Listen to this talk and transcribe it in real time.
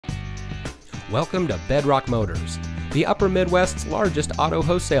Welcome to Bedrock Motors, the Upper Midwest's largest auto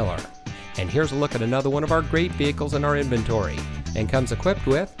wholesaler. And here's a look at another one of our great vehicles in our inventory, and comes equipped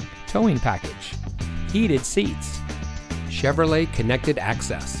with towing package, heated seats, Chevrolet connected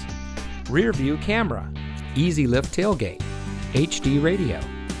access, rear view camera, easy lift tailgate, HD radio,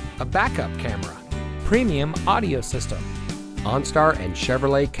 a backup camera, premium audio system, OnStar and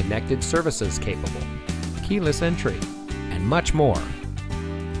Chevrolet connected services capable, keyless entry, and much more.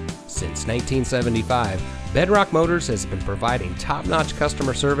 Since 1975, Bedrock Motors has been providing top-notch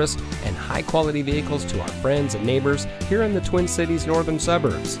customer service and high-quality vehicles to our friends and neighbors here in the Twin Cities northern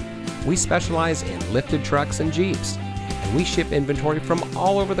suburbs. We specialize in lifted trucks and Jeeps, and we ship inventory from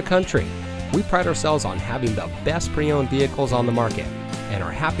all over the country. We pride ourselves on having the best pre-owned vehicles on the market and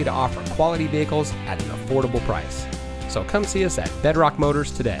are happy to offer quality vehicles at an affordable price. So come see us at Bedrock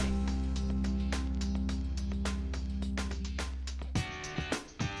Motors today.